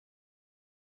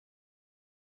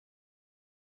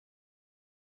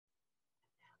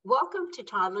Welcome to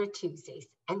Toddler Tuesdays,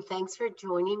 and thanks for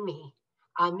joining me.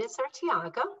 I'm Miss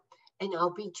Artiaga, and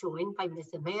I'll be joined by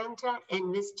Miss Amanda and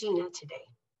Miss Gina today.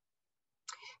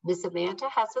 Miss Amanda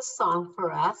has a song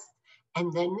for us,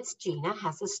 and then Miss Gina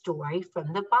has a story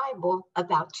from the Bible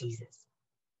about Jesus.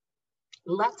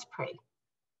 Let's pray.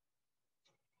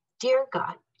 Dear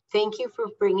God, thank you for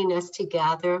bringing us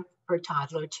together for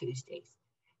Toddler Tuesdays.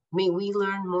 May we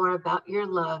learn more about your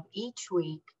love each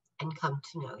week and come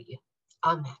to know you.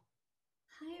 Amen.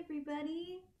 Hi,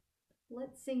 everybody.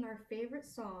 Let's sing our favorite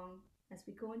song as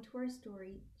we go into our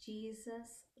story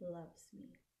Jesus Loves Me.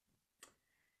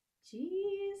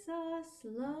 Jesus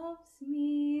loves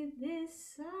me,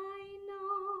 this I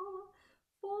know,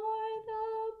 for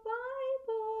the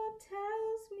Bible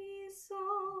tells me so.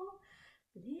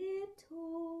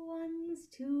 Little ones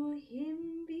to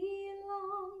him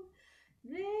belong.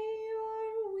 They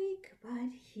are weak,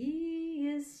 but he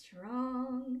is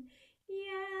strong.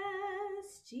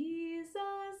 Yes, Jesus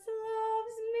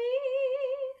loves me.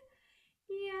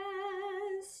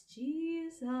 Yes,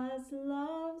 Jesus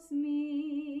loves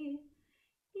me.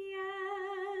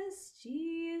 Yes,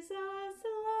 Jesus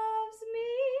loves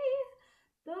me.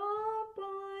 The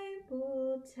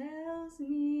Bible tells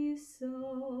me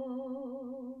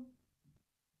so.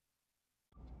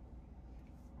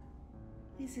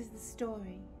 This is the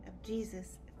story of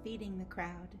Jesus feeding the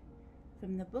crowd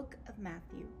from the book of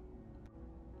Matthew.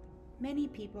 Many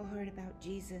people heard about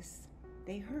Jesus.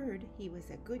 They heard he was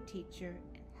a good teacher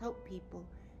and helped people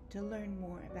to learn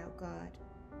more about God.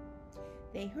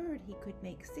 They heard he could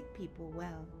make sick people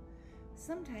well.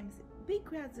 Sometimes big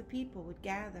crowds of people would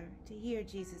gather to hear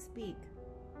Jesus speak.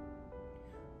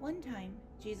 One time,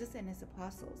 Jesus and his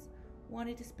apostles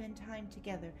wanted to spend time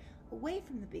together away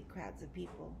from the big crowds of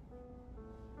people.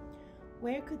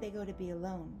 Where could they go to be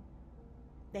alone?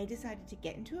 They decided to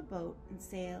get into a boat and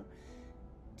sail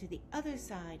to the other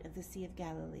side of the Sea of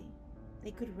Galilee.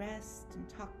 They could rest and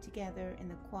talk together in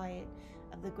the quiet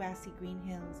of the grassy green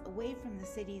hills, away from the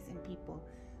cities and people,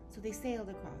 so they sailed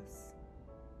across.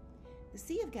 The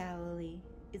Sea of Galilee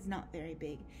is not very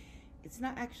big. It's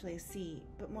not actually a sea,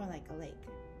 but more like a lake.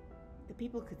 The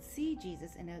people could see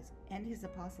Jesus and his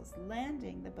apostles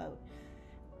landing the boat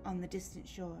on the distant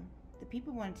shore. The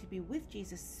people wanted to be with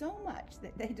Jesus so much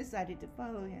that they decided to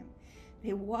follow him.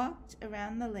 They walked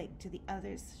around the lake to the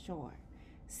other shore.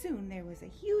 Soon there was a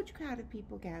huge crowd of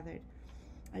people gathered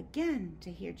again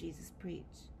to hear Jesus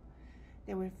preach.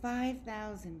 There were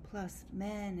 5,000 plus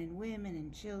men and women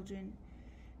and children.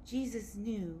 Jesus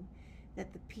knew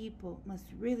that the people must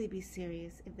really be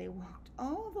serious if they walked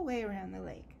all the way around the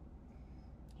lake.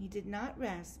 He did not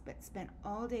rest, but spent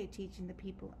all day teaching the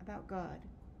people about God.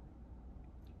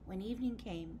 When evening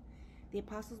came, the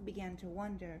apostles began to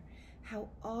wonder how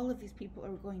all of these people are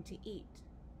going to eat.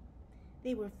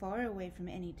 They were far away from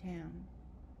any town.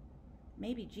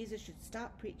 Maybe Jesus should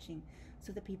stop preaching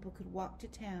so the people could walk to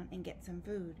town and get some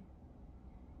food.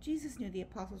 Jesus knew the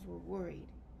apostles were worried.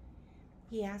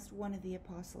 He asked one of the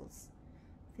apostles,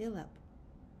 Philip,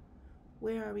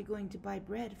 where are we going to buy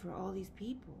bread for all these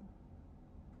people?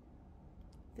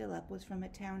 Philip was from a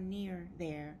town near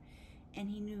there, and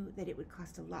he knew that it would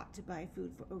cost a lot to buy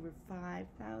food for over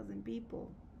 5,000 people.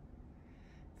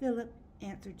 Philip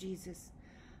answered Jesus,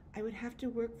 I would have to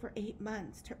work for 8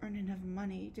 months to earn enough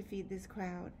money to feed this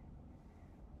crowd.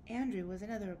 Andrew was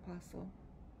another apostle.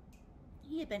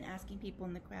 He had been asking people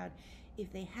in the crowd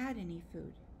if they had any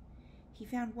food. He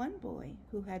found one boy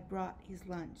who had brought his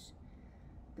lunch.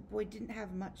 The boy didn't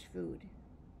have much food.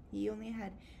 He only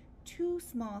had 2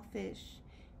 small fish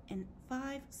and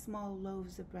 5 small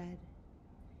loaves of bread.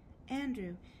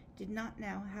 Andrew did not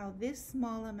know how this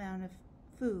small amount of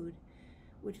food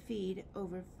would feed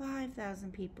over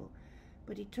 5,000 people,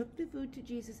 but he took the food to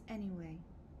Jesus anyway.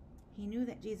 He knew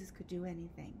that Jesus could do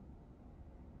anything.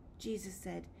 Jesus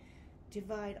said,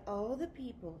 divide all the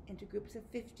people into groups of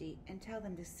 50 and tell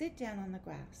them to sit down on the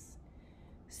grass.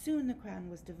 Soon the crowd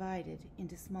was divided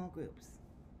into small groups.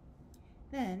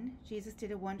 Then Jesus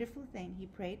did a wonderful thing. He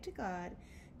prayed to God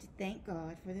to thank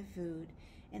God for the food,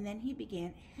 and then he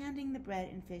began handing the bread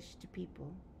and fish to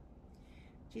people.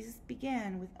 Jesus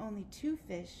began with only 2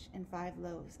 fish and 5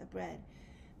 loaves of bread,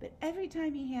 but every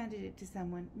time he handed it to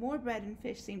someone, more bread and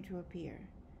fish seemed to appear.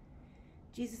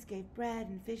 Jesus gave bread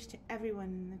and fish to everyone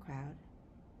in the crowd.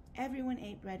 Everyone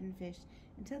ate bread and fish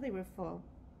until they were full.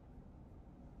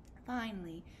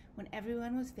 Finally, when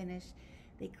everyone was finished,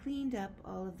 they cleaned up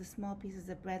all of the small pieces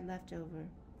of bread left over.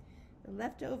 The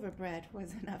leftover bread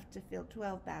was enough to fill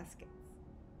 12 baskets.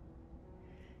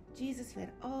 Jesus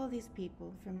fed all these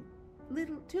people from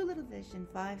 2 little fish and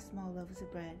 5 small loaves of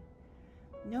bread.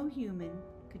 No human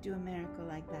could do a miracle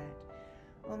like that.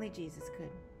 Only Jesus could.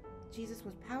 Jesus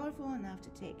was powerful enough to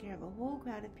take care of a whole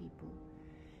crowd of people.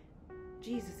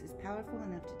 Jesus is powerful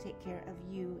enough to take care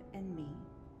of you and me.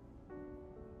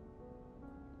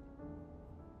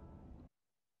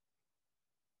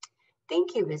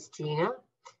 Thank you, Miss Gina.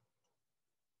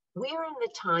 We are in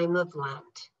the time of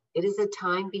Lent. It is a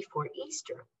time before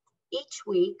Easter. Each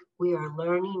week, we are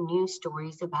learning new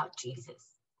stories about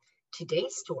Jesus.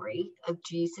 Today's story of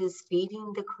Jesus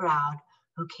feeding the crowd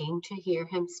who came to hear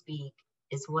him speak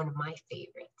is one of my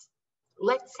favorites.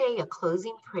 Let's say a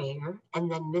closing prayer, and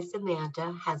then Miss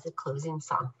Amanda has a closing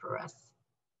song for us.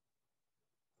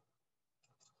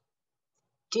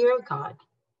 Dear God,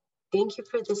 thank you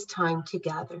for this time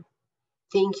together.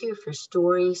 Thank you for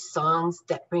stories, songs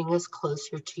that bring us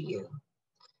closer to you.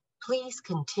 Please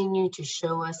continue to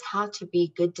show us how to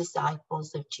be good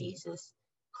disciples of Jesus,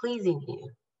 pleasing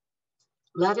you.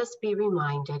 Let us be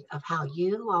reminded of how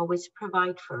you always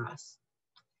provide for us.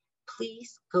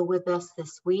 Please go with us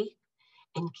this week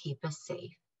and keep us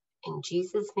safe. In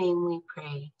Jesus' name we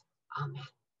pray. Amen.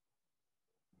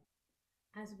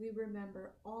 As we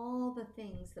remember all the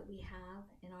things that we have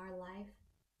in our life,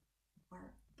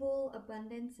 our full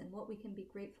abundance and what we can be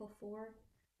grateful for,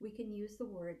 we can use the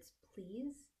words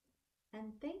please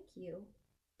and thank you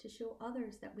to show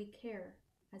others that we care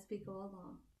as we go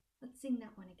along. Let's sing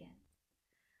that one again.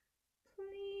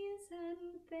 Please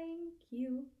and thank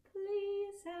you,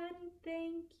 please and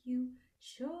thank you,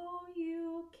 show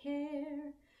you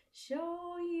care,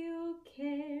 show you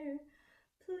care.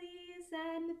 Please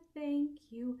and thank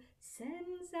you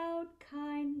sends out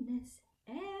kindness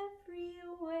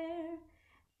everywhere,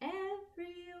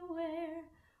 everywhere.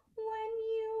 When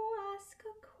you ask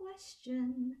a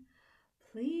question,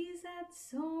 please add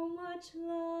so much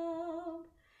love.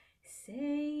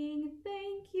 Saying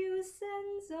thank you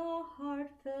sends a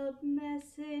heartfelt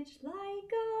message like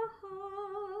a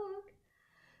hug.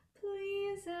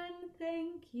 Please and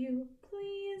thank you,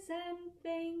 please and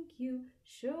thank you,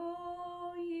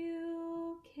 show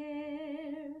you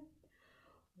care.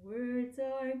 Words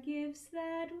are gifts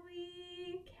that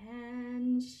we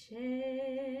can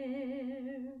share.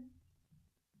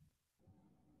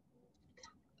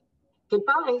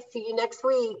 Goodbye. See you next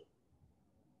week.